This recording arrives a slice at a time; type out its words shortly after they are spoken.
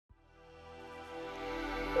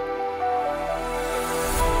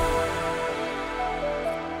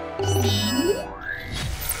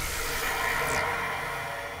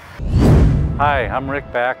Hi, I'm Rick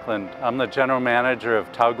Backlund. I'm the General Manager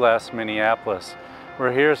of Taoglas, Minneapolis.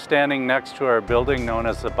 We're here standing next to our building known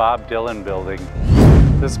as the Bob Dylan Building.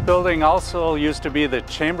 This building also used to be the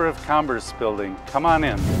Chamber of Commerce building. Come on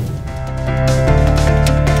in.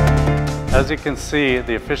 As you can see,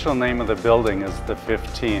 the official name of the building is the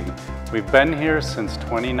 15. We've been here since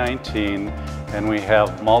 2019 and we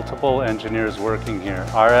have multiple engineers working here,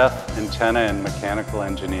 RF, antenna, and mechanical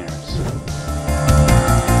engineers.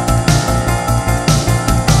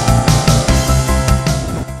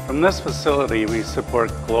 From this facility, we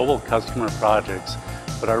support global customer projects,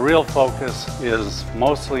 but our real focus is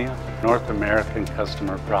mostly North American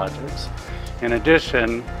customer projects. In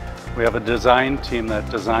addition, we have a design team that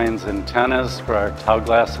designs antennas for our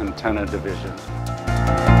Taoglas antenna division.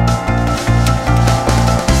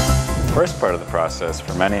 The first part of the process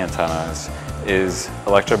for many antennas is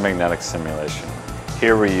electromagnetic simulation.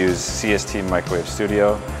 Here we use CST Microwave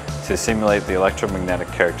Studio to simulate the electromagnetic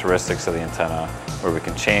characteristics of the antenna, where we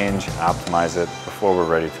can change, optimize it before we're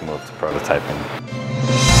ready to move to prototyping.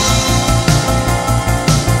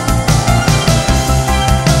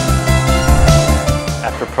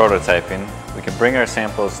 After prototyping, we can bring our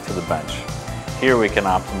samples to the bench. Here we can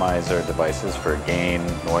optimize our devices for gain,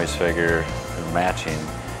 noise figure, and matching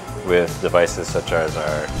with devices such as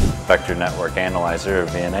our Vector Network Analyzer, or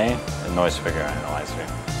VNA, and Noise Figure Analyzer.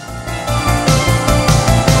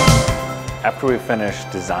 After we finish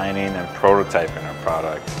designing and prototyping our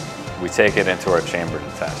product, we take it into our chamber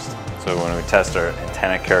to test. So when we test our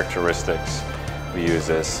antenna characteristics, we use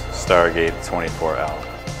this Stargate 24L.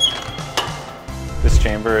 This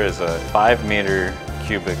chamber is a 5-meter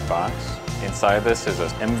cubic box. Inside this is a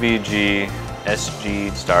MVG SG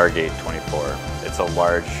Stargate 24. It's a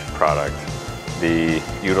large product. It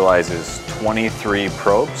utilizes 23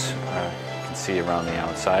 probes, you can see around the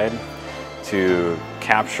outside, to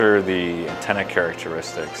capture the antenna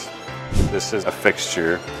characteristics. This is a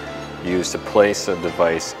fixture used to place a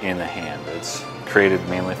device in the hand. It's created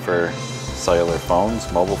mainly for cellular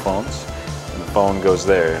phones, mobile phones. And the phone goes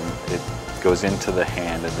there and it goes into the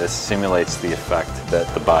hand, and this simulates the effect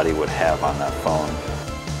that the body would have on that phone.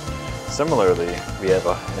 Similarly, we have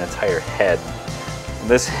an entire head.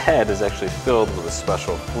 This head is actually filled with a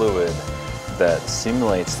special fluid that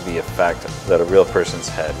simulates the effect that a real person's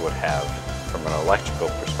head would have from an electrical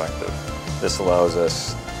perspective. This allows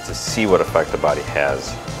us to see what effect the body has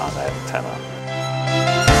on that antenna.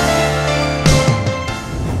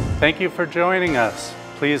 Thank you for joining us.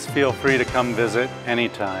 Please feel free to come visit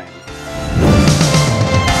anytime.